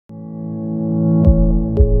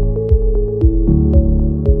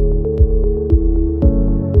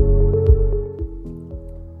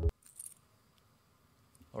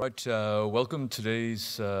right, welcome to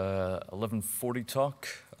today's 1140 talk.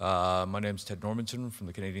 My name is Ted Normanton from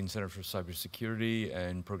the Canadian Centre for Cybersecurity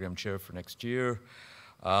and Program Chair for next year.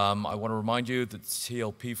 I want to remind you that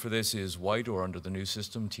TLP for this is white, or under the new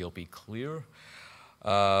system, TLP clear.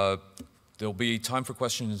 There'll be time for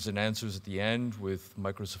questions and answers at the end with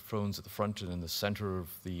microphones at the front and in the center of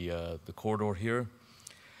the corridor here.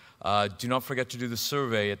 Do not forget to do the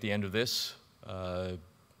survey at the end of this.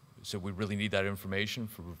 So we really need that information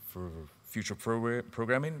for future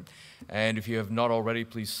programming. And if you have not already,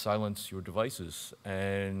 please silence your devices.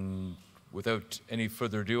 And without any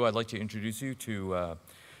further ado, I'd like to introduce you to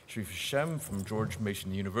Sherif Hashem from George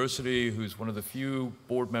Mason University, who's one of the few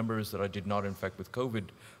board members that I did not infect with COVID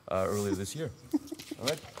earlier this year. All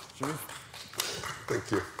right, Sherif.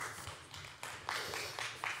 Thank you.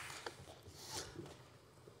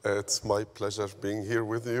 It's my pleasure being here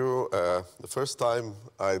with you. The first time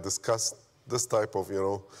I discussed this type of,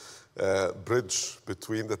 bridge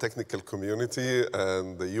between the technical community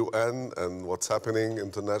and the UN and what's happening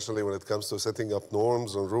internationally when it comes to setting up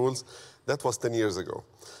norms and rules, that was 10 years ago.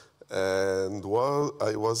 And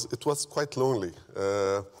it was quite lonely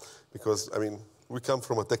because, we come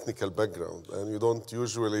from a technical background, and you don't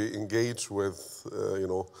usually engage with,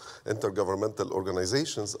 intergovernmental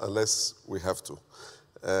organizations unless we have to.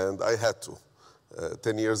 And I had to.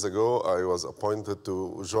 10 years ago, I was appointed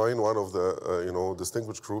to join one of the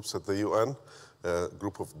distinguished groups at the UN, a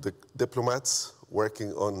group of diplomats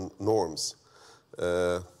working on norms,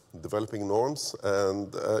 developing norms.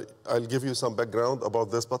 And I'll give you some background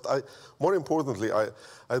about this. But more importantly,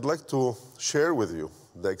 I'd like to share with you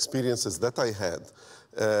the experiences that I had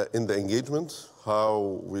in the engagement,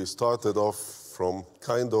 how we started off from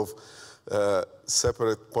kind of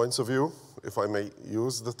separate points of view, if I may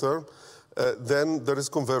use the term. Then there is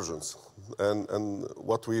convergence, and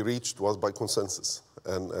what we reached was by consensus.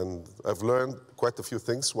 And I've learned quite a few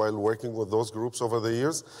things while working with those groups over the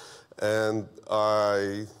years, and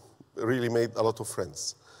I really made a lot of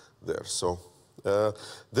friends there. So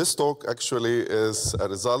this talk actually is a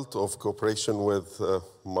result of cooperation with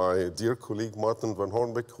my dear colleague Martin van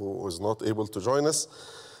Hornbeck, who was not able to join us.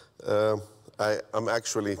 I'm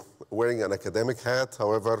actually wearing an academic hat.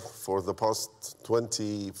 However, for the past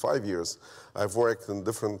 25 years, I've worked in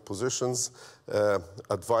different positions,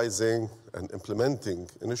 advising and implementing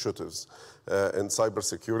initiatives in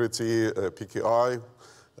cybersecurity, PKI,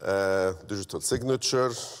 digital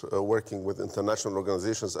signature, working with international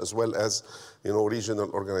organizations as well as regional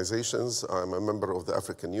organizations. I'm a member of the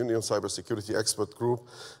African Union Cybersecurity Expert Group.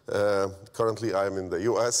 Currently, I'm in the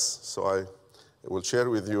US, so I will share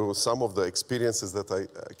with you some of the experiences that I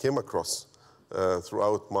came across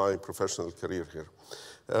throughout my professional career here.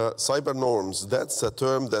 Cyber norms, that's a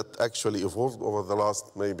term that actually evolved over the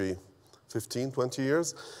last maybe 15, 20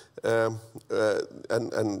 years. The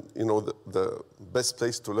best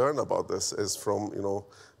place to learn about this is from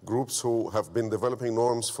groups who have been developing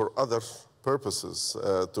norms for other purposes.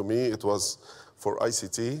 To me, it was for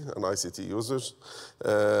ICT and ICT users.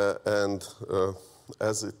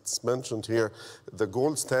 As it's mentioned here, the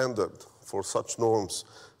gold standard for such norms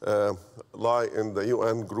lie in the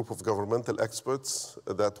UN group of governmental experts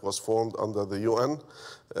that was formed under the UN.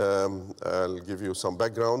 I'll give you some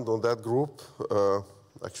background on that group.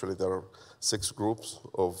 Actually, there are 6 groups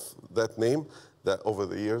of that name that over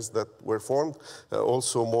the years that were formed.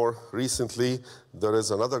 Also, more recently, there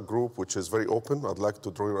is another group which is very open. I'd like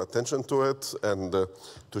to draw your attention to it and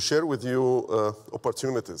to share with you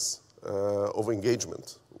opportunities of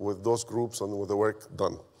engagement with those groups and with the work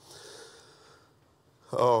done.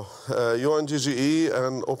 UNGGE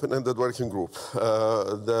and Open-Ended Working Group.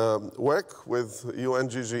 The work with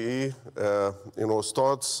UNGGE,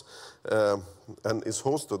 starts and is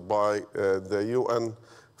hosted by the UN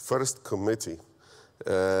First Committee.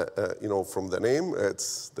 From the name,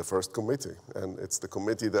 it's the First Committee, and it's the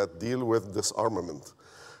committee that deal with disarmament.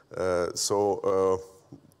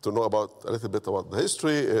 To know a little bit about the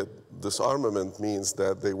history, disarmament means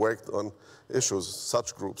that they worked on issues,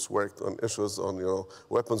 such groups worked on issues on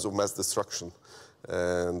weapons of mass destruction.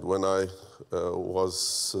 And when I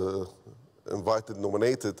was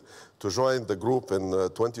nominated to join the group in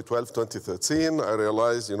 2012, 2013, I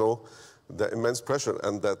realized the immense pressure,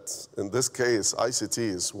 and that in this case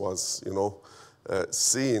ICTs was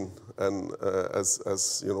seen and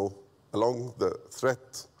as along the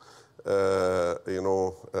threat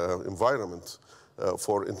environment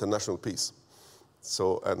for international peace.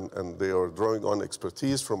 So, and they are drawing on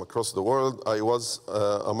expertise from across the world. I was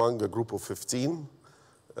among a group of 15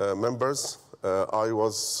 members. I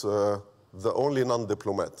was the only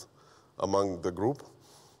non-diplomat among the group.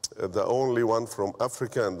 the only one from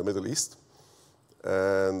Africa and the Middle East.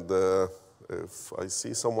 And if I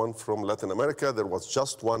see someone from Latin America, there was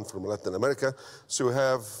just one from Latin America. So you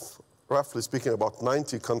have, roughly speaking, about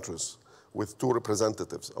 90 countries with 2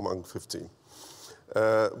 representatives among 15.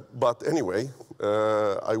 But anyway,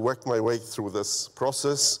 I worked my way through this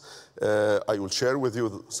process. I will share with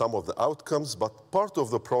you some of the outcomes, but part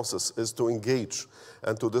of the process is to engage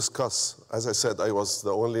and to discuss. As I said, I was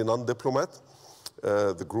the only non-diplomat.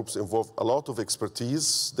 The groups involved a lot of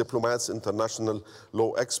expertise, diplomats, international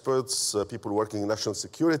law experts, people working in national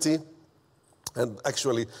security. And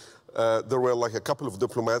actually, there were like a couple of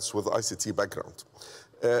diplomats with ICT background.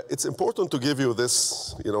 It's important to give you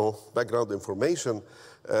this, background information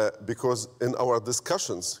because in our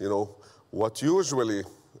discussions, what usually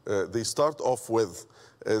they start off with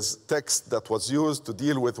is text that was used to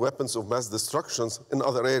deal with weapons of mass destruction in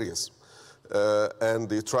other areas. And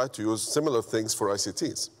they try to use similar things for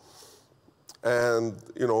ICTs. And,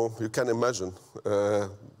 you can imagine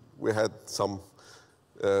we had some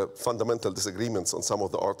fundamental disagreements on some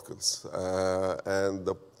of the articles. And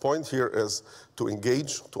the point here is to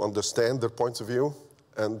engage, to understand their points of view,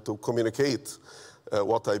 and to communicate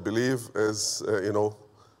what I believe is, an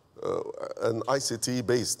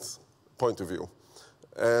ICT-based point of view.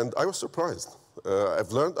 And I was surprised.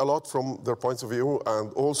 I've learned a lot from their points of view,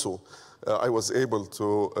 and also I was able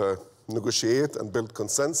to negotiate and build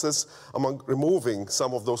consensus among removing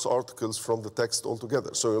some of those articles from the text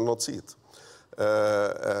altogether, so you'll not see it.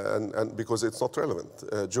 And because it's not relevant.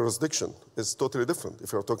 Jurisdiction is totally different.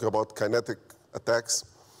 If you're talking about kinetic attacks,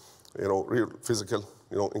 real physical,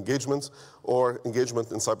 engagements, or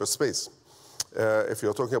engagement in cyberspace. If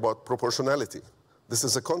you're talking about proportionality, this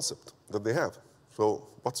is a concept that they have. So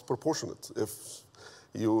what's proportionate? If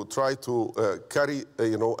you try to carry,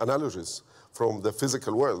 analogies from the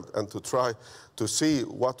physical world and to try to see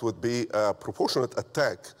what would be a proportionate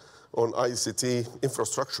attack on ICT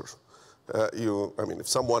infrastructure. If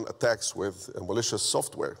someone attacks with a malicious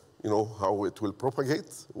software, how it will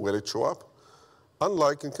propagate, will it show up?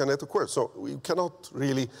 Unlike in kinetic words. So we cannot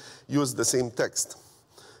really use the same text.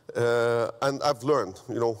 And I've learned,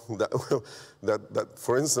 that,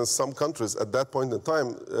 for instance, some countries at that point in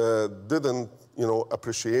time didn't,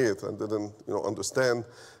 appreciate and didn't, understand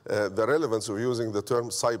the relevance of using the term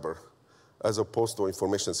cyber as opposed to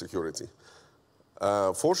information security.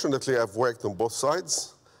 Fortunately, I've worked on both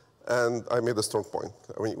sides, and I made a strong point.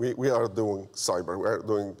 We are doing cyber. We are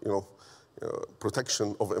doing,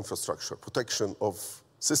 protection of infrastructure, protection of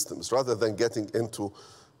systems, rather than getting into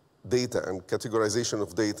data and categorization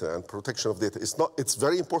of data and protection of data. It's a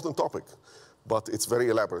very important topic, but it's very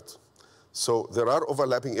elaborate. So there are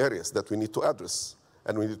overlapping areas that we need to address,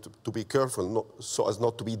 and we need to be careful so as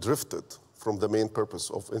not to be drifted from the main purpose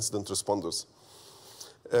of incident responders.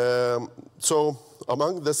 So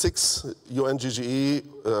among the 6 UNGGE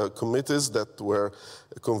committees that were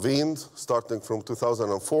convened starting from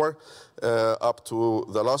 2004 up to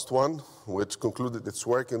the last one, which concluded its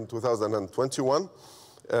work in 2021,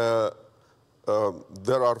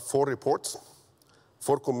 there are 4 reports.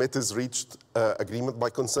 4 committees reached agreement by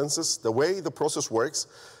consensus. The way the process works,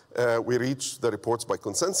 we reach the reports by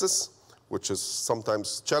consensus, which is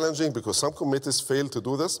sometimes challenging because some committees fail to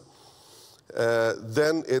do this.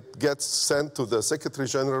 Then it gets sent to the Secretary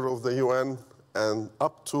General of the UN and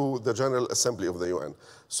up to the General Assembly of the UN.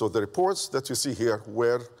 So the reports that you see here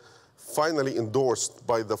were finally endorsed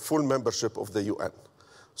by the full membership of the UN.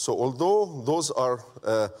 So although those are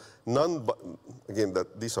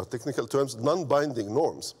these are technical terms, non-binding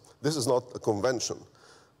norms, this is not a convention.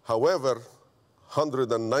 However,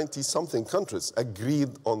 190-something countries agreed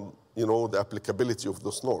on the applicability of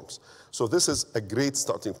those norms. So this is a great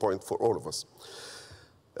starting point for all of us.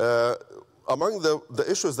 Among the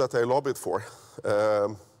issues that I lobbied for,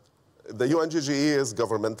 the UNGGE is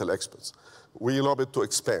governmental experts. We lobbied to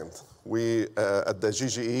expand. We, at the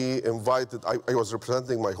GGE, invited, I was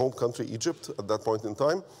representing my home country, Egypt, at that point in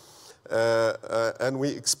time, and we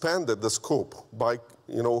expanded the scope by,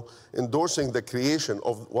 endorsing the creation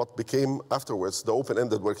of what became afterwards the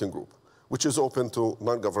open-ended working group, which is open to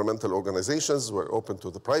non-governmental organizations, we're open to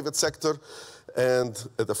the private sector, and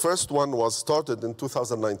the first one was started in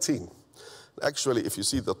 2019. Actually, if you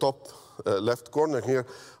see the top left corner here,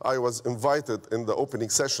 I was invited in the opening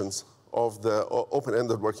sessions of the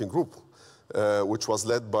open-ended working group, which was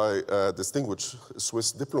led by a distinguished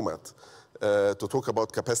Swiss diplomat to talk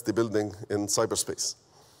about capacity building in cyberspace.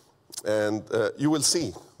 And you will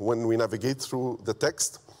see when we navigate through the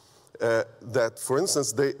text that, for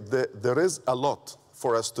instance, there is a lot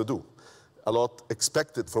for us to do, a lot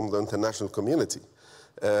expected from the international community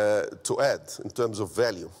to add in terms of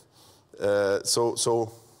value.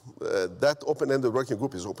 That open-ended working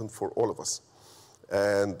group is open for all of us,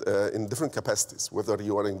 and in different capacities, whether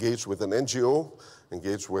you are engaged with an NGO,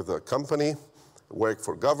 engaged with a company, work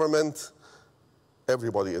for government,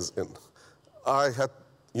 everybody is in. I had,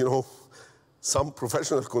 some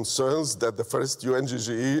professional concerns that the first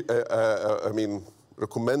UNGGE,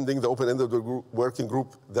 recommending the open-ended working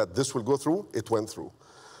group that this will go through, it went through.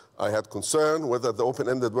 I had concern whether the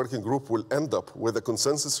open-ended working group will end up with a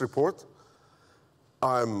consensus report.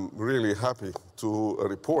 I'm really happy to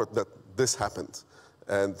report that this happened.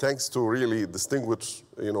 And thanks to really distinguished,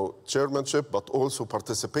 chairmanship, but also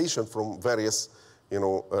participation from various,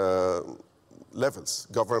 levels,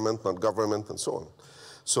 government, non-government, and so on.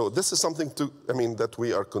 So this is something that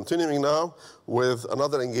we are continuing now with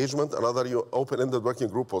another engagement. Another open-ended working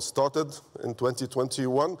group was started in 2020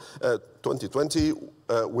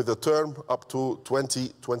 with a term up to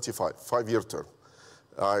 2025, 5-year term.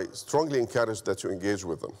 I strongly encourage that you engage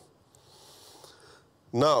with them.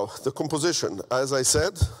 Now, the composition. As I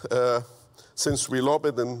said, since we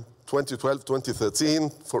lobbied in 2012,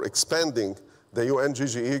 2013 for expanding the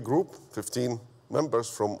UNGGE group, 15 members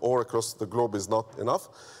from all across the globe is not enough.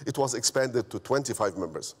 It was expanded to 25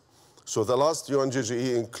 members. So the last UNGGE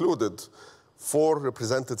included 4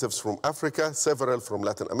 representatives from Africa, several from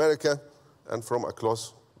Latin America, and from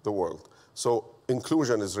across the world. So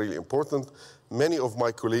inclusion is really important. Many of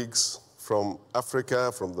my colleagues from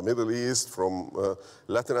Africa, from the Middle East, from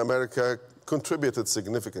Latin America contributed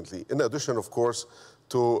significantly. In addition, of course,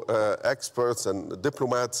 to experts and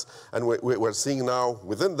diplomats. And we're seeing now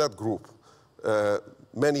within that group,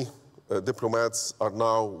 many diplomats are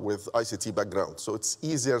now with ICT background. So it's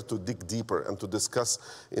easier to dig deeper and to discuss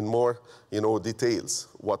in more details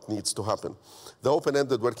what needs to happen. The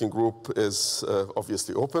open-ended working group is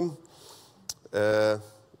obviously open.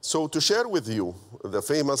 So to share with you the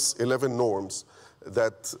famous 11 norms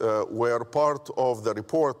that were part of the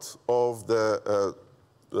report of the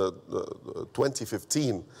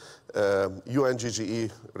 2015 UNGGE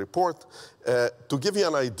report, to give you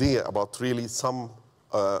an idea about really some,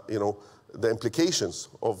 the implications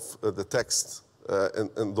of the text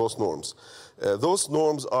in those norms. Those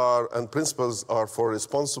norms and principles are for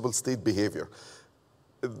responsible state behavior.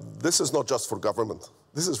 This is not just for government.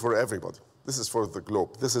 This is for everybody. This is for the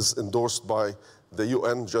globe. This is endorsed by the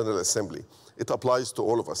UN General Assembly. It applies to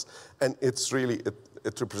all of us. And it's really,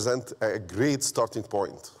 it represents a great starting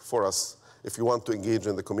point for us if you want to engage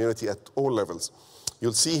in the community at all levels.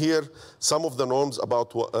 You'll see here some of the norms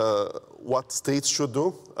about what states should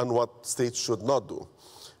do and what states should not do.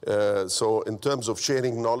 So in terms of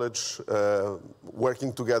sharing knowledge,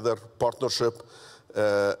 working together, partnership,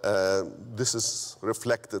 this is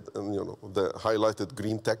reflected in the highlighted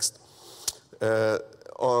green text.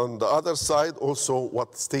 On the other side, also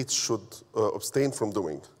what states should abstain from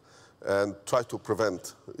doing and try to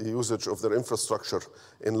prevent the usage of their infrastructure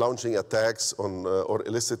in launching attacks on or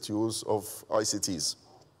illicit use of ICTs.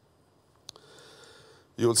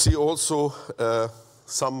 You'll see also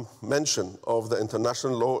some mention of the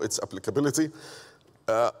international law, its applicability.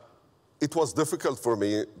 It was difficult for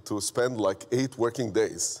me to spend like 8 working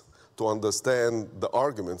days to understand the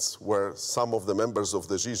arguments where some of the members of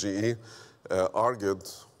the GGE argued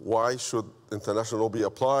why should international law be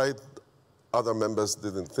applied. Other members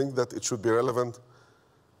didn't think that it should be relevant.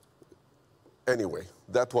 Anyway,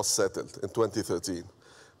 that was settled in 2013.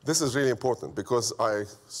 This is really important because I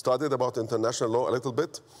studied about international law a little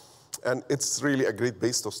bit, and it's really a great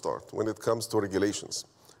base to start when it comes to regulations.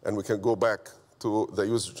 And we can go back to the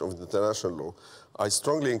usage of international law. I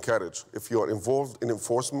strongly encourage, if you are involved in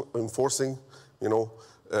enforcing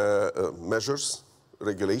measures,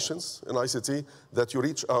 regulations in ICT, that you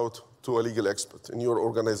reach out to a legal expert in your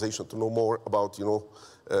organization to know more about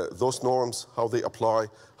those norms, how they apply,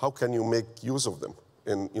 how can you make use of them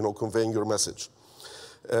in conveying your message.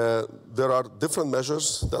 There are different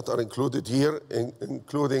measures that are included here,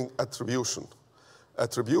 including attribution.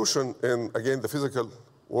 Attribution in, again, the physical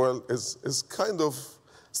world is kind of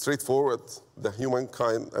straightforward. The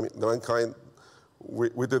mankind,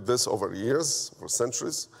 we did this over years, for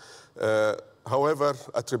centuries. However,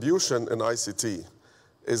 attribution in ICT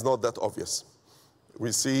is not that obvious.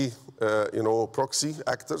 We see, proxy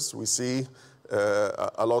actors. We see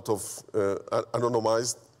a lot of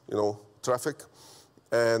anonymized, traffic.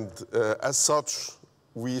 And as such,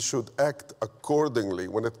 we should act accordingly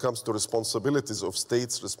when it comes to responsibilities of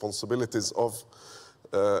states, responsibilities of,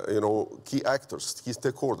 key actors, key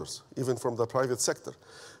stakeholders, even from the private sector.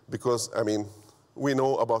 Because, we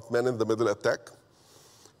know about man-in-the-middle attack.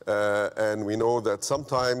 And we know that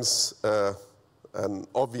sometimes an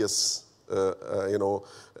obvious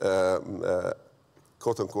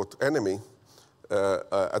quote-unquote enemy,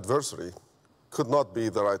 adversary, could not be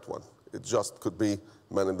the right one. It just could be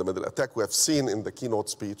man-in-the-middle attack. We have seen in the keynote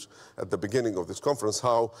speech at the beginning of this conference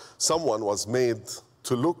how someone was made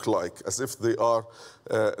to look like as if they are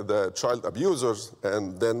the child abusers,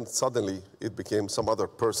 and then suddenly it became some other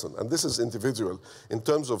person. And this is individual. In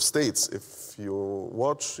terms of states, if you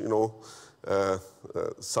watch,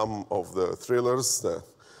 some of the thrillers, the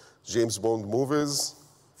James Bond movies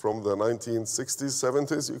from the 1960s,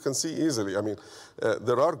 70s, you can see easily. I mean,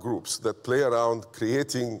 there are groups that play around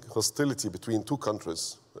creating hostility between two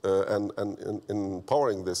countries and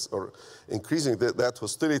empowering this or increasing that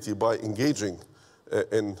hostility by engaging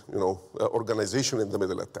in organization in the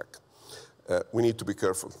middle attack. We need to be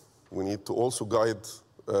careful. We need to also guide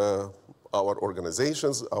our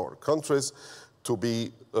organizations, our countries, to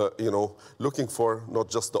be looking for not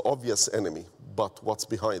just the obvious enemy, but what's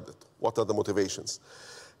behind it. What are the motivations?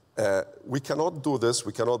 We cannot do this.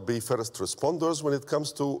 We cannot be first responders when it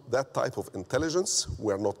comes to that type of intelligence.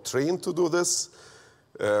 We are not trained to do this.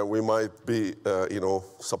 We might be,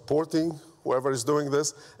 supporting whoever is doing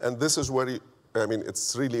this. And this is where,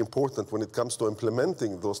 it's really important when it comes to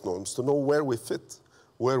implementing those norms to know where we fit,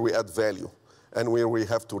 where we add value, and where we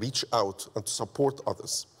have to reach out and to support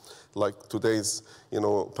others. Like today's,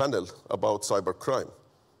 panel about cybercrime.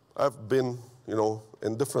 I've been,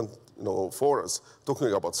 in different forums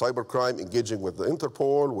talking about cybercrime, engaging with the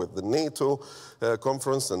Interpol, with the NATO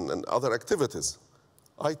conference, and other activities.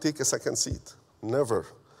 I take a second seat, never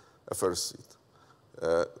a first seat,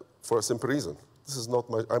 for a simple reason. This is not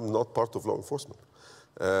I'm not part of law enforcement.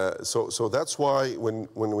 So that's why when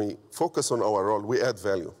we focus on our role, we add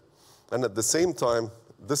value. And at the same time,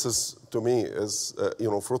 this is, to me, is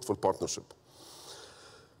fruitful partnership.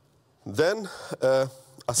 Then,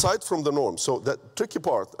 aside from the norms, so the tricky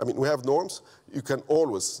part, we have norms. You can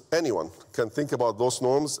always, anyone can think about those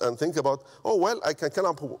norms and think about, oh, well, I can come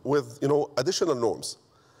up with, additional norms.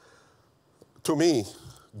 To me,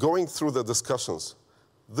 going through the discussions,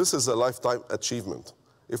 this is a lifetime achievement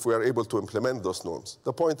if we are able to implement those norms.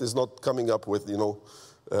 The point is not coming up with,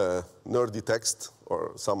 nerdy text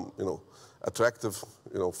or some, attractive,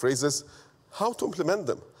 phrases. How to implement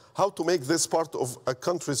them? How to make this part of a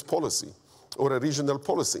country's policy or a regional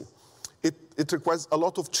policy? It requires a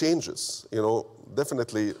lot of changes.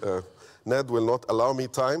 Definitely, Ned will not allow me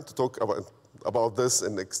time to talk about this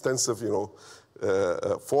in extensive,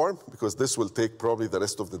 form, because this will take probably the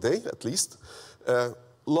rest of the day at least.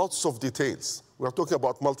 Lots of details. We're talking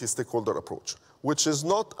about multi-stakeholder approach, which is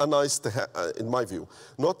not a nice to have, in my view,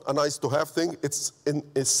 not a nice to have thing. It's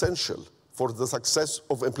essential for the success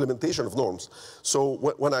of implementation of norms. So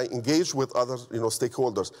when I engage with other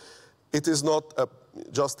stakeholders, it is not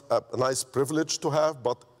just a nice privilege to have,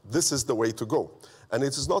 but this is the way to go. And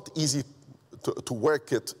it is not easy to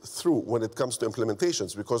work it through when it comes to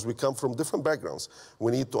implementations, because we come from different backgrounds.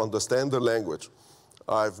 We need to understand the language.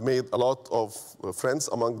 I've made a lot of friends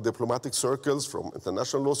among diplomatic circles, from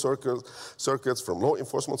international law circuits, from law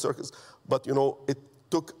enforcement circuits. But it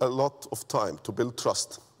took a lot of time to build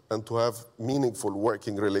trust and to have meaningful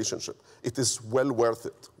working relationship. It is well worth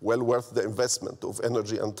it, well worth the investment of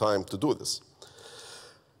energy and time to do this.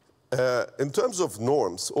 In terms of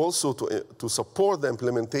norms, also to support the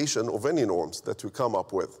implementation of any norms that we come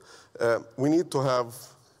up with, we need to have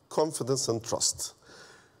confidence and trust.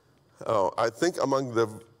 I think among the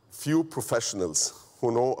few professionals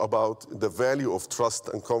who know about the value of trust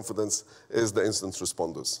and confidence is the incident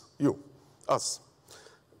responders, us.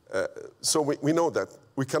 So we know that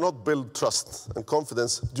we cannot build trust and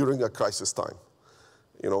confidence during a crisis time.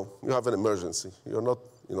 You have an emergency. You're not,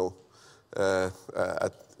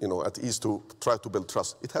 at ease to try to build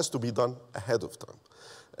trust. It has to be done ahead of time.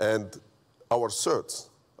 And our CERTs,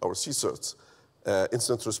 our C-CERTs,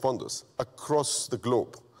 incident responders across the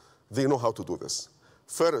globe, they know how to do this.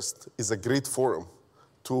 FIRST is a great forum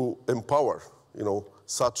to empower,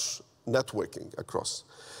 such networking across.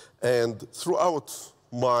 And throughout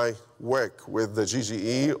my work with the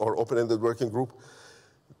GGE or Open-Ended Working Group,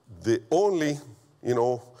 the only,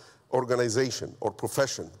 organization or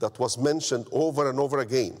profession that was mentioned over and over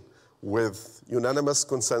again with unanimous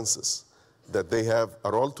consensus that they have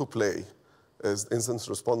a role to play is incident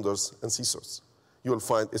responders and C-CERTs. You'll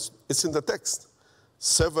find it's in the text.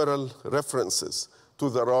 Several references to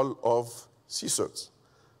the role of C-CERTs.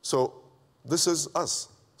 So this is us.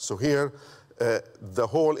 So here, the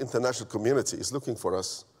whole international community is looking for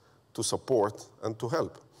us to support and to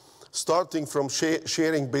help. Starting from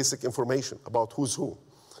sharing basic information about who's who.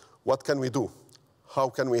 What can we do? How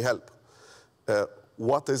can we help?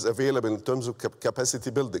 What is available in terms of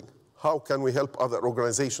capacity building? how can we help other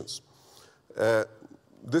organizations?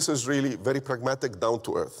 This is really very pragmatic, down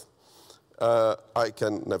to earth. I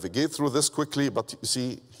can navigate through this quickly, but you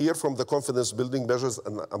see here from the confidence building measures,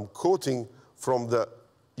 and I'm quoting from the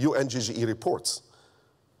UNGGE reports,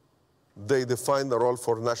 they define the role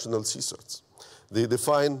for national CERTs. They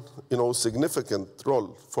define, significant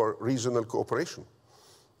role for regional cooperation,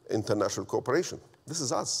 international cooperation. This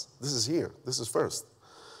is us. This is here. This is first.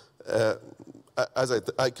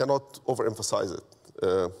 I cannot overemphasize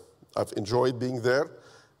it. I've enjoyed being there,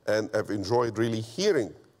 and I've enjoyed really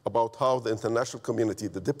hearing about how the international community,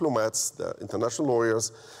 the diplomats, the international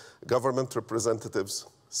lawyers, government representatives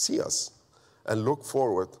see us and look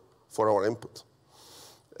forward for our input.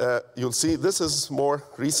 You'll see this is more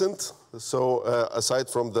recent. So aside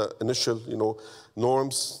from the initial,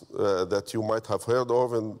 norms that you might have heard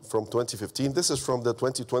of from 2015, this is from the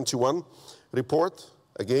 2021 report.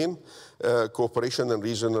 Again, cooperation and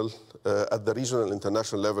regional, at the regional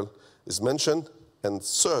international level is mentioned, and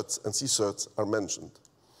CERTs and C-CERTs are mentioned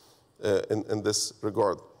in this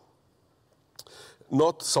regard.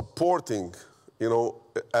 Not supporting,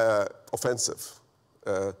 offensive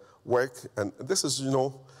work, and this is,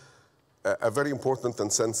 a very important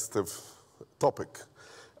and sensitive topic.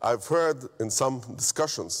 I've heard in some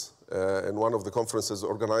discussions in one of the conferences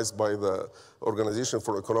organized by the Organization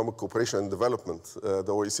for Economic Cooperation and Development, the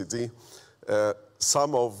OECD,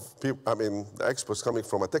 some of people, the experts coming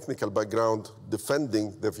from a technical background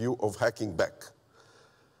defending the view of hacking back.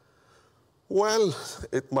 Well,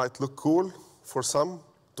 it might look cool for some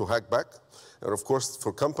to hack back. And of course,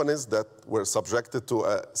 for companies that were subjected to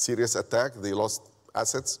a serious attack, they lost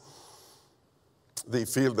assets, they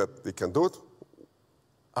feel that they can do it.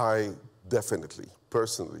 I definitely,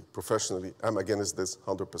 personally, professionally, am against this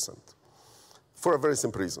 100%. For a very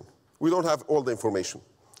simple reason. We don't have all the information.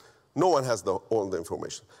 No one has all the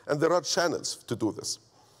information. And there are channels to do this.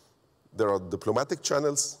 There are diplomatic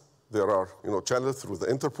channels. There are channels through the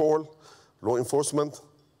Interpol, law enforcement,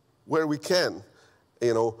 where we can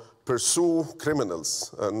pursue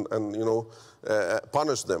criminals and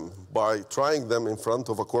punish them by trying them in front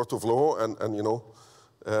of a court of law and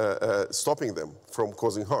stopping them from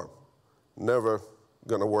causing harm. Never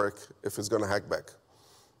gonna work if it's gonna hack back,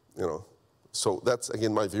 So that's,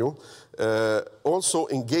 again, my view. Also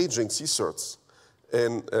engaging CERTs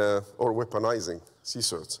in, or weaponizing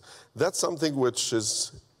CERTs. That's something which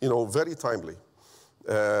is, very timely.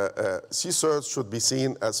 CERTs should be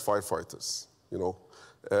seen as firefighters,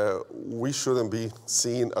 we shouldn't be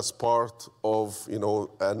seen as part of,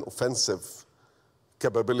 an offensive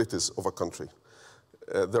capabilities of a country.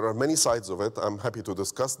 There are many sides of it. I'm happy to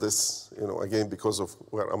discuss this, again, because of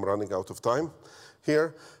where I'm running out of time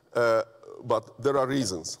here. But there are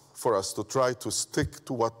reasons for us to try to stick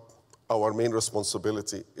to what our main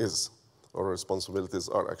responsibility is, or responsibilities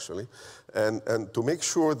are actually, and to make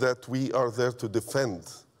sure that we are there to defend,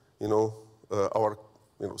 our,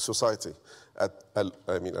 society at,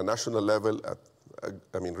 a national level, at,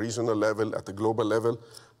 regional level, at a global level,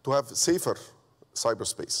 to have safer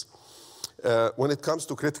cyberspace. When it comes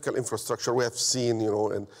to critical infrastructure, we have seen,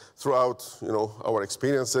 and throughout, our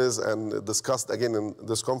experiences and discussed again in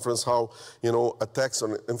this conference how, attacks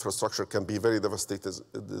on infrastructure can be very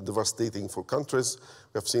devastating for countries.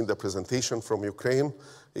 We have seen the presentation from Ukraine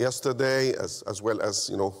yesterday, as well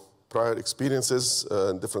as, prior experiences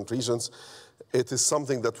in different regions. It is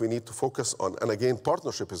something that we need to focus on. And again,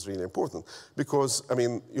 partnership is really important because,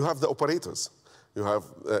 you have the operators. You have,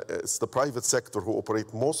 it's the private sector who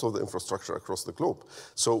operate most of the infrastructure across the globe.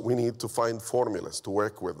 So we need to find formulas to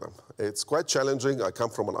work with them. It's quite challenging. I come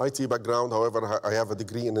from an IT background. However, I have a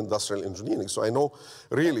degree in industrial engineering. So I know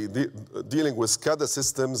really dealing with SCADA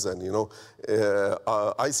systems and,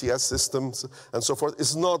 ICS systems and so forth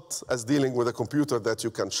is not as dealing with a computer that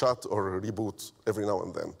you can shut or reboot every now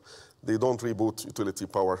and then. They don't reboot utility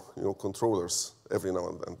power, controllers every now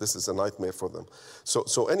and then. This is a nightmare for them.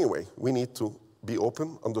 So anyway, we need to be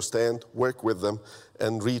open, understand, work with them,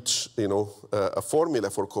 and reach, a formula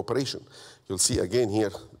for cooperation. You'll see again here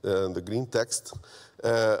in the green text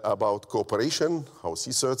about cooperation, how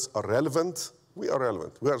CERTs are relevant. We are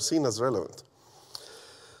relevant. We are seen as relevant.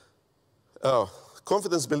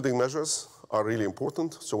 Confidence building measures are really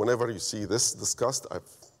important. So whenever you see this discussed, I've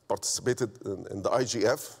participated in the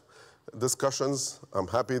IGF discussions. I'm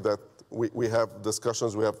happy that we have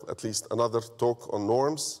discussions. We have at least another talk on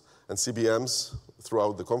norms and CBMs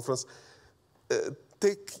throughout the conference.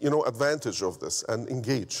 Take advantage of this and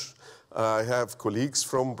engage. I have colleagues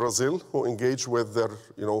from Brazil who engage with their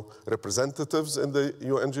representatives in the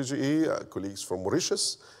UNGGE, colleagues from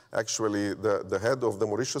Mauritius. Actually, the head of the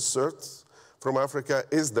Mauritius CERT from Africa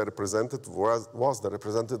is the representative, was the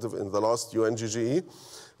representative in the last UNGGE.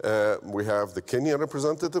 We have the Kenyan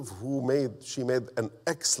representative she made an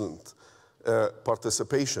excellent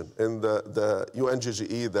participation in the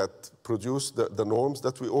UNGGE that produced the norms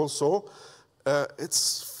that we all saw.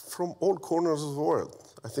 It's from all corners of the world.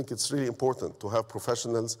 I think it's really important to have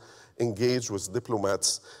professionals engage with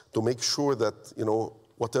diplomats to make sure that,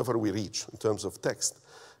 whatever we reach in terms of text,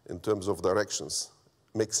 in terms of directions,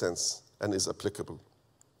 makes sense and is applicable.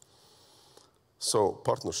 So,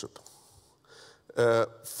 partnership.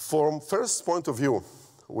 From first point of view,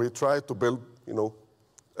 we try to build,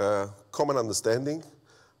 common understanding,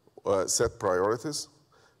 set priorities,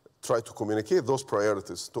 try to communicate those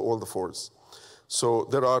priorities to all the forces. So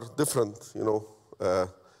there are different,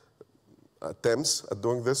 attempts at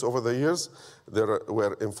doing this over the years. There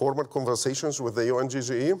were informal conversations with the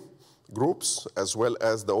UNGGE groups, as well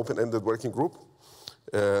as the open-ended working group.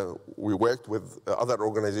 We worked with other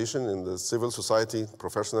organizations in the civil society,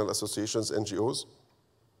 professional associations, NGOs.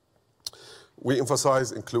 We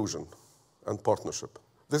emphasize inclusion and partnership.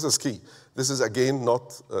 This is key. This is, again,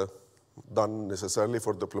 not done necessarily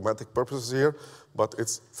for diplomatic purposes here, but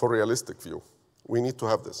it's for realistic view. We need to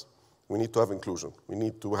have this. We need to have inclusion. We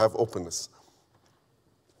need to have openness.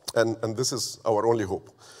 And this is our only hope.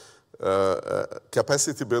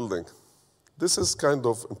 Capacity building. This is kind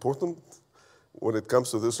of important when it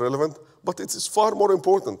comes to this relevant, but it is far more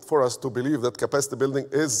important for us to believe that capacity building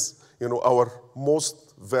is, our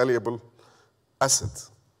most valuable asset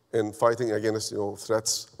in fighting against,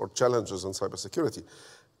 threats or challenges in cybersecurity.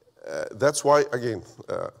 That's why, again,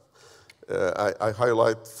 I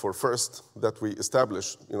highlight for first that we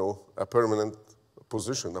establish, a permanent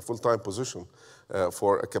position, a full-time position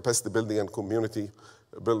for a capacity building and community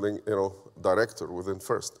building, director within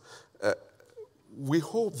FIRST. We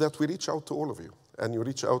hope that we reach out to all of you, and you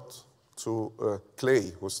reach out to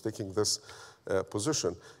Clay, who's taking this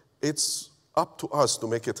position. It's up to us to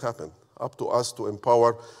make it happen, up to us to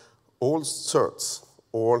empower all CERTs,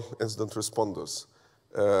 all incident responders,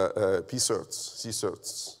 P-CERTs,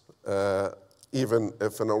 C-CERTs, even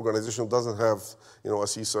if an organization doesn't have, a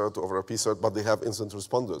C-CERT or a P-CERT, but they have incident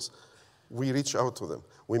responders. We reach out to them.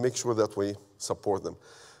 We make sure that we support them.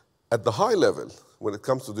 At the high level, when it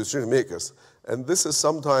comes to decision makers, and this is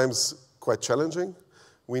sometimes quite challenging,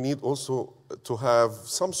 we need also to have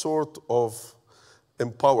some sort of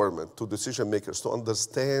empowerment to decision makers to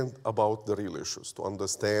understand about the real issues, to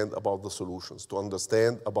understand about the solutions, to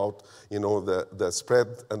understand about, the spread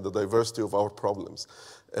and the diversity of our problems.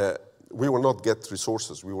 We will not get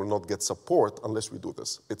resources, we will not get support unless we do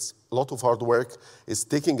this. It's a lot of hard work. It's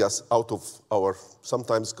taking us out of our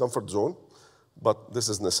sometimes comfort zone, but this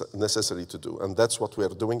is necessary to do, and that's what we are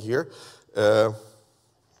doing here.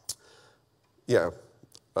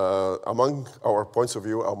 Among our points of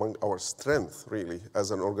view, among our strength, really,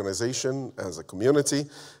 as an organization, as a community,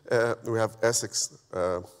 we have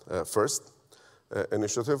ESCC FIRST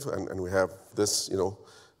initiative, and we have this,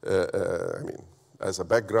 as a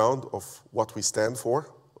background of what we stand for,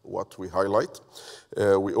 what we highlight.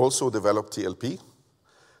 We also developed TLP,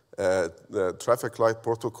 the traffic light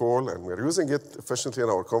protocol, and we're using it efficiently in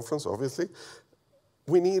our conference, obviously.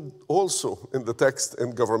 We need also in the text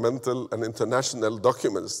in governmental and international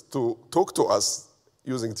documents to talk to us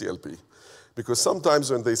using TLP. Because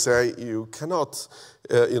sometimes when they say you cannot,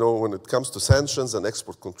 when it comes to sanctions and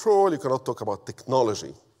export control, you cannot talk about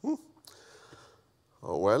technology.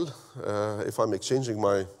 Oh, well, if I'm exchanging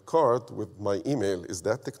my card with my email, is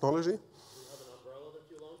that technology? You have an umbrella that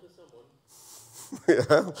you loan to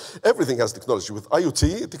someone? Yeah, everything has technology. With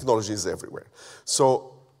IoT, technology is everywhere.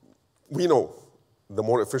 So we know the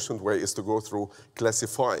more efficient way is to go through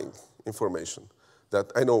classifying information.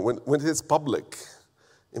 That I know when it is public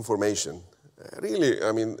information, really,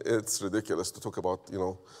 it's ridiculous to talk about,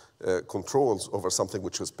 controls over something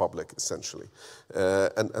which is public, essentially.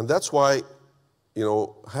 And that's why,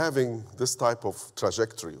 having this type of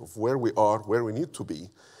trajectory of where we are, where we need to be,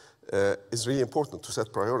 is really important to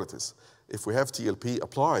set priorities. If we have TLP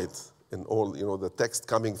applied in all, the text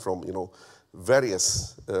coming from,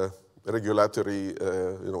 various regulatory,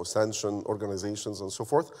 sanction organizations and so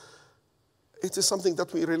forth, it is something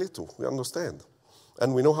that we relate to, we understand,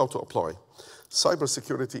 and we know how to apply.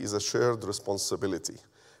 Cybersecurity is a shared responsibility.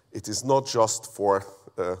 It is not just for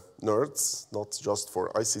nerds, not just for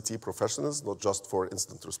ICT professionals, not just for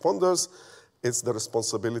incident responders. It's the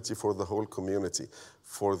responsibility for the whole community,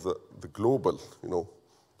 for the global,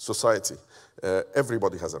 society.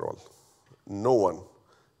 Everybody has a role. No one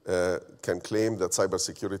can claim that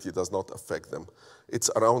cybersecurity does not affect them. It's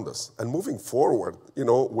around us. And moving forward, you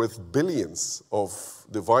know, with billions of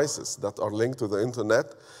devices that are linked to the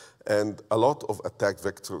internet and a lot of attack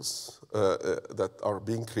vectors that are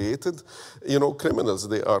being created, you know, criminals,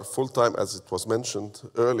 they are full-time, as it was mentioned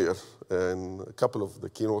earlier in a couple of the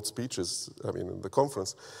keynote speeches, I mean, in the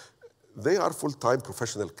conference, they are full-time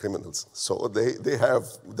professional criminals. So they have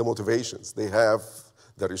the motivations, they have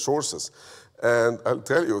the resources. And I'll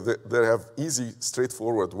tell you, they have easy,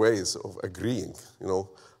 straightforward ways of agreeing, you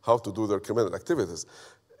know, how to do their criminal activities.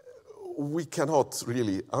 We cannot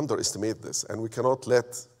really underestimate this, and we cannot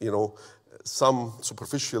let, you know, some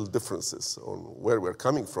superficial differences on where we're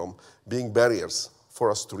coming from being barriers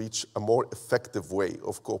for us to reach a more effective way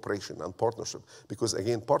of cooperation and partnership. Because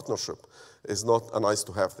again, partnership is not a nice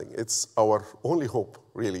to have thing. It's our only hope,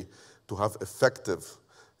 really, to have effective,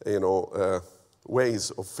 you know, ways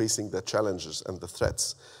of facing the challenges and the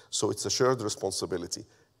threats. So it's a shared responsibility.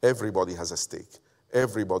 Everybody has a stake.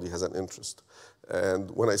 Everybody has an interest. And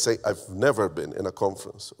when I say I've never been in a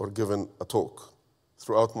conference or given a talk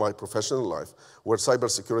throughout my professional life where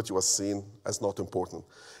cybersecurity was seen as not important,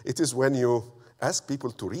 it is when you ask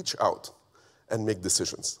people to reach out and make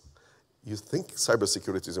decisions. You think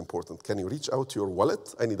cybersecurity is important. Can you reach out to your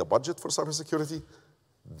wallet? I need a budget for cybersecurity.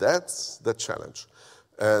 That's the challenge.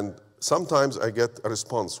 And sometimes I get a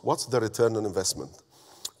response, what's the return on investment?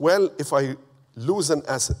 Well, if I lose an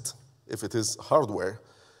asset, if it is hardware,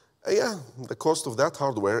 yeah, the cost of that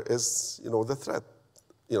hardware is, you know, the threat,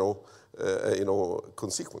 you know,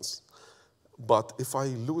 consequence. But if I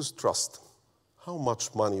lose trust, how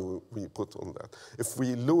much money we put on that? If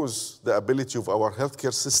we lose the ability of our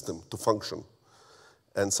healthcare system to function,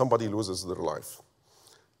 and somebody loses their life,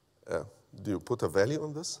 do you put a value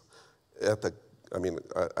on this? At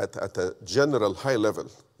a general high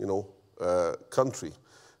level, you know, country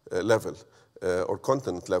level or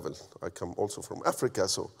continent level. I come also from Africa,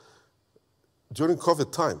 so during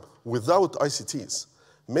COVID time, without ICTs,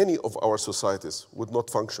 many of our societies would not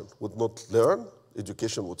function, would not learn,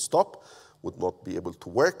 education would stop, would not be able to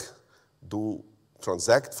work,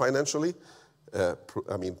 transact financially,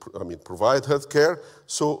 provide healthcare.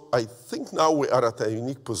 So I think now we are at a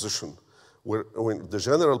unique position where when the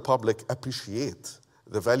general public appreciate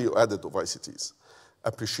the value added of ICTs,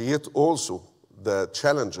 appreciate also the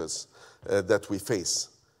challenges that we face.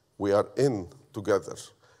 We are in together,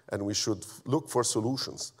 and we should look for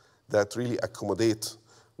solutions that really accommodate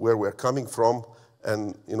where we're coming from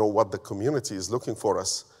and, you know, what the community is looking for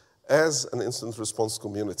us as an incident response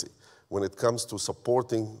community when it comes to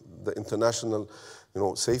supporting the international, you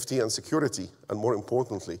know, safety and security, and more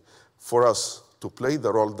importantly, for us to play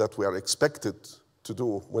the role that we are expected to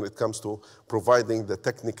do when it comes to providing the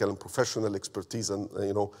technical and professional expertise and,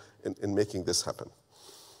 you know, in making this happen.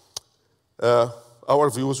 Our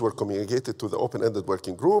views were communicated to the open-ended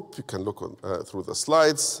working group. You can look through the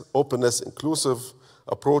slides. Openness, inclusive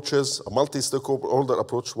approaches, a multi-stakeholder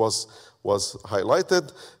approach was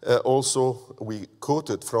highlighted. Also, we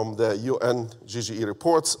quoted from the UN GGE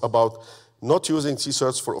reports about not using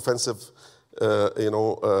EG-CERTs for offensive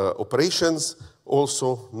operations,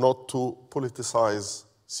 also not to politicize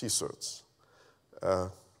EG-CERTs.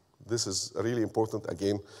 This is really important.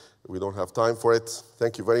 Again, we don't have time for it.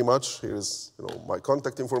 Thank you very much. Here's, you know, my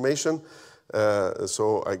contact information.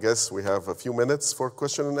 So I guess we have a few minutes for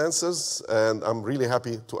question and answers, and I'm really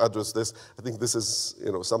happy to address this. I think this is,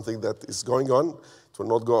 you know, something that is going on. It will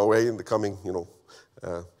not go away in the coming, you know,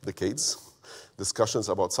 decades. Discussions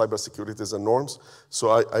about cybersecurity and norms. So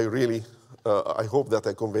I really, I hope that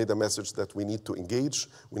I convey the message that we need to engage,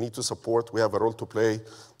 we need to support, we have a role to play,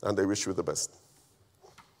 and I wish you the best.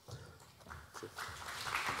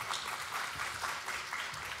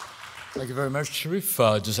 Thank you very much,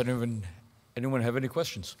 Sherif. Does anyone have any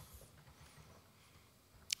questions?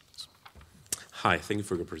 Hi, thank you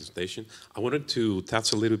for your presentation. I wanted to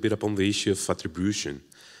touch a little bit upon the issue of attribution.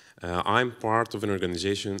 I'm part of an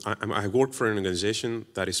organization, I work for an organization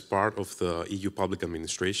that is part of the EU public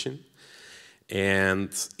administration.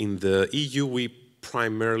 And in the EU, we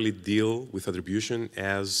primarily deal with attribution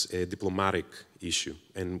as a diplomatic issue.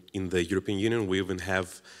 And in the European Union, we even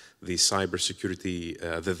have the cybersecurity,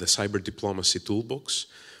 the cyber diplomacy toolbox,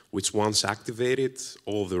 which once activated,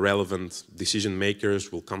 all the relevant decision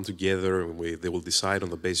makers will come together and they will decide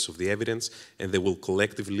on the basis of the evidence, and they will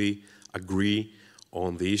collectively agree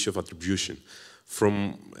on the issue of attribution.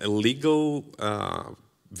 From a legal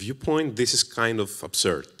viewpoint, this is kind of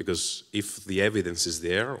absurd, because if the evidence is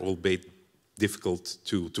there, albeit difficult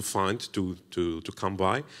to find, to come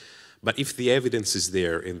by, but if the evidence is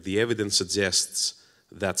there and the evidence suggests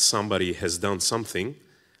that somebody has done something,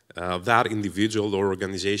 that individual or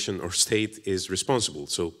organization or state is responsible.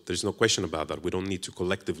 So there's no question about that. We don't need to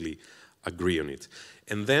collectively agree on it.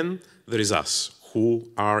 And then there is us, who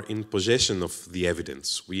are in possession of the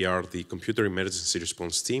evidence. We are the Computer Emergency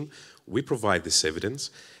Response Team. We provide this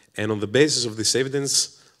evidence, and on the basis of this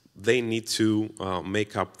evidence, they need to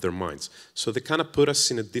make up their minds. So they kind of put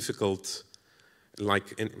us in a difficult,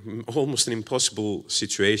 like almost an impossible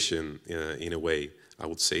situation in a way, I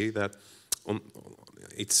would say, that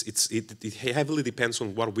it heavily depends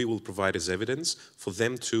on what we will provide as evidence for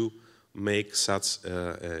them to make such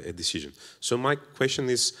a decision. So my question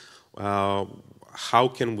is, how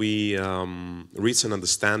can we reach an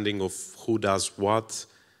understanding of who does what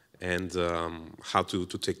and how to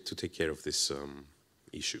take care of this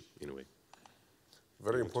issue in a way?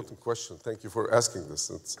 Very important question. Thank you for asking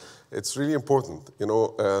this. It's really important. You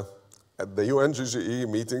know, at the UN GGE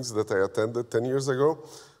meetings that I attended 10 years ago,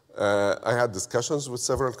 I had discussions with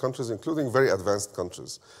several countries, including very advanced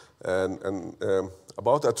countries, and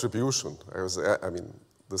about attribution. I mean,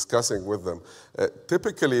 discussing with them.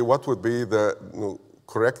 Typically, what would be the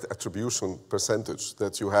correct attribution percentage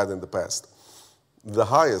that you had in the past? The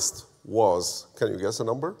highest was, can you guess a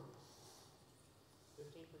number? 15%?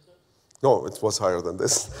 No, it was higher than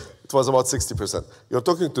this. It was about 60%. You're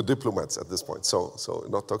talking to diplomats at this point, so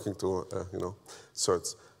not talking to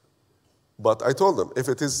certs. But I told them, if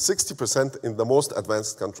it is 60% in the most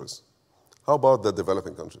advanced countries, how about the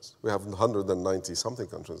developing countries? We have 190-something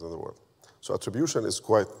countries in the world. So attribution is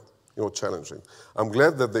quite challenging. I'm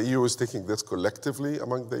glad that the EU is taking this collectively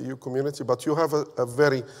among the EU community, but you have a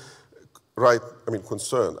very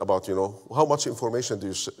concern about how much information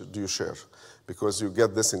do you share, because you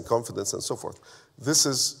get this in confidence and so forth. This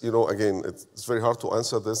is, again, it's very hard to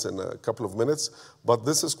answer this in a couple of minutes, but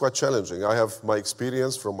this is quite challenging. I have my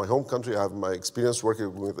experience from my home country. I have my experience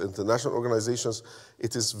working with international organizations.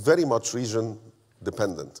 It is very much region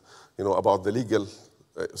dependent, about the legal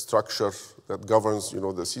structure that governs, the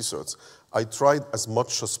EG-CERTs. I tried as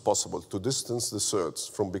much as possible to distance the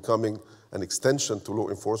certs from becoming an extension to law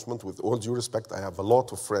enforcement. With all due respect, I have a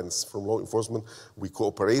lot of friends from law enforcement. We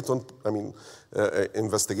cooperate on,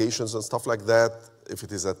 investigations and stuff like that, if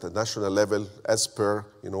it is at the national level, as per,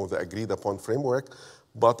 the agreed upon framework.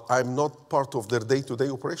 But I'm not part of their day-to-day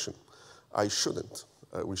operation. I shouldn't.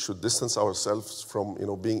 We should distance ourselves from,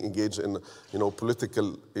 being engaged in,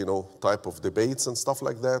 political, type of debates and stuff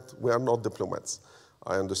like that. We are not diplomats.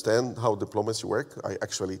 I understand how diplomacy works. I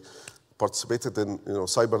actually participated in,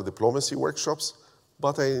 cyber diplomacy workshops,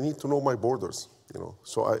 but I need to know my borders,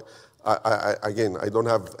 So again, I don't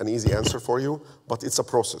have an easy answer for you, but it's a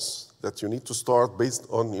process that you need to start based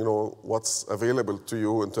on, what's available to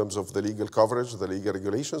you in terms of the legal coverage, the legal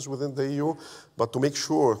regulations within the EU, but to make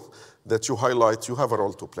sure that you highlight you have a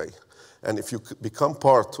role to play. And if you become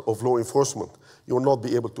part of law enforcement, you will not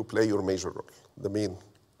be able to play your major role, the main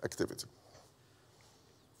activity.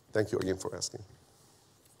 Thank you again for asking.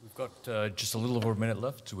 We've got just a little over a minute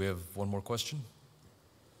left. Do we have one more question?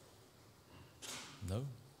 No?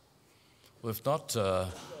 Well, if not,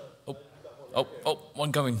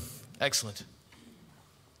 one coming. Excellent.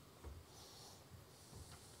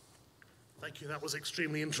 Thank you. That was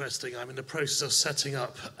extremely interesting. I'm in the process of setting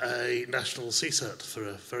up a national CERT for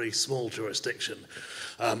a very small jurisdiction.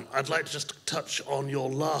 I'd like to just touch on your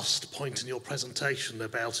last point in your presentation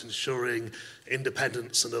about ensuring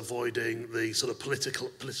independence and avoiding the sort of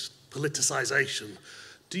politicization.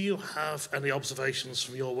 Do you have any observations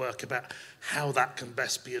from your work about how that can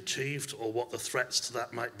best be achieved, or what the threats to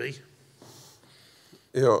that might be?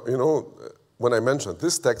 When I mentioned,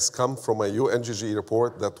 this text comes from a UNGG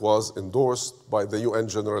report that was endorsed by the UN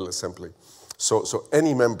General Assembly. So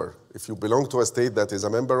any member, if you belong to a state that is a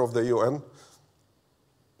member of the UN,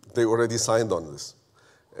 they already signed on this.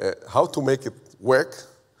 How to make it work?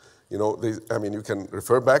 You can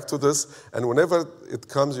refer back to this, and whenever it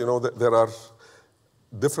comes, there are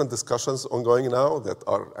different discussions ongoing now that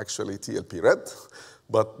are actually TLP red.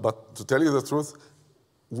 But to tell you the truth,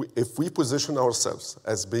 if we position ourselves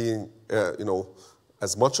as being,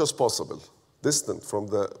 as much as possible, distant from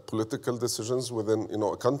the political decisions within,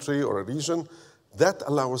 a country or a region, that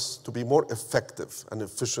allows us to be more effective and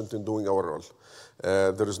efficient in doing our role.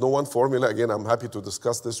 There is no one formula. Again, I'm happy to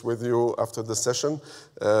discuss this with you after the session,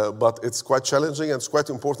 but it's quite challenging and it's quite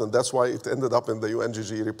important. That's why it ended up in the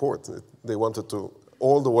UNGG report. They wanted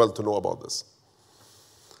all the world to know about this.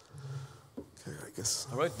 Okay, I guess.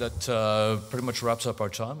 All right, that pretty much wraps up our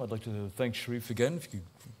time. I'd like to thank Sherif again. If you could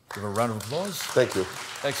give a round of applause. Thank you.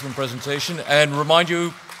 Excellent presentation. And remind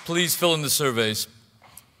you, please fill in the surveys.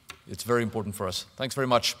 It's very important for us. Thanks very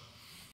much.